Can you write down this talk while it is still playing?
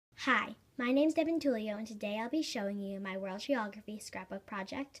Hi, my name's Devin Tullio, and today I'll be showing you my World Geography Scrapbook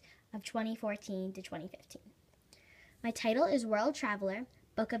project of 2014 to 2015. My title is World Traveler,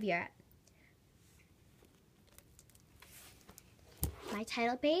 Book of Europe. My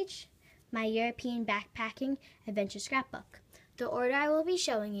title page, my European Backpacking Adventure Scrapbook. The order I will be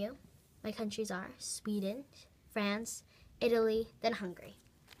showing you, my countries are Sweden, France, Italy, then Hungary.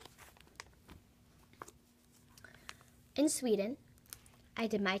 In Sweden, I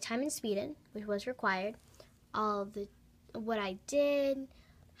did my time in Sweden, which was required, all of what I did,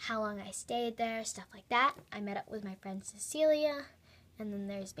 how long I stayed there, stuff like that. I met up with my friend Cecilia, and then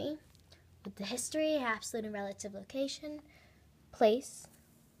there's me, with the history, absolute and relative location, place,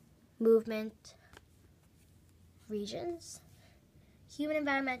 movement, regions, human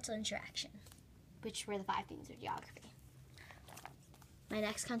environmental interaction, which were the 5 themes of geography. My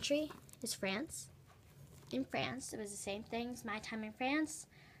next country is France. In France, it was the same things, my time in France,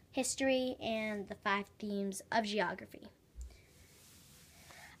 history, and the 5 themes of geography.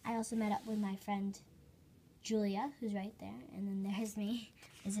 I also met up with my friend Julia, who's right there, and then there's me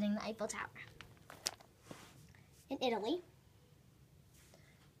visiting the Eiffel Tower. In Italy,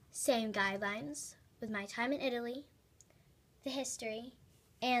 same guidelines with my time in Italy, the history,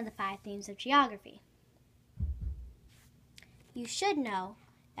 and the 5 themes of geography. You should know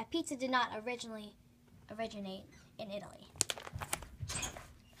that pizza did not originate in Italy.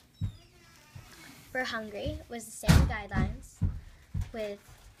 For Hungary, it was the same guidelines with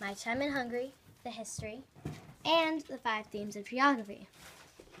my time in Hungary, the history, and the 5 themes of geography,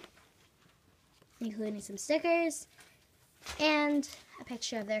 including some stickers and a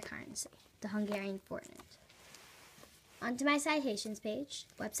picture of their currency, the Hungarian forint. Onto my citations page,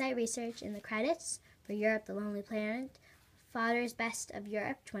 website research in the credits for Europe, the Lonely Planet, Fodder's Best of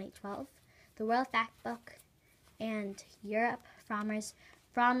Europe 2012, the World Factbook, and Europe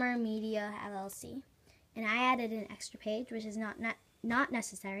Frommer Media LLC. And I added an extra page, which is not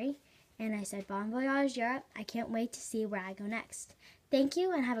necessary, and I said, Bon voyage, Europe. I can't wait to see where I go next. Thank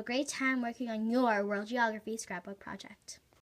you, and have a great time working on your World Geography Scrapbook project.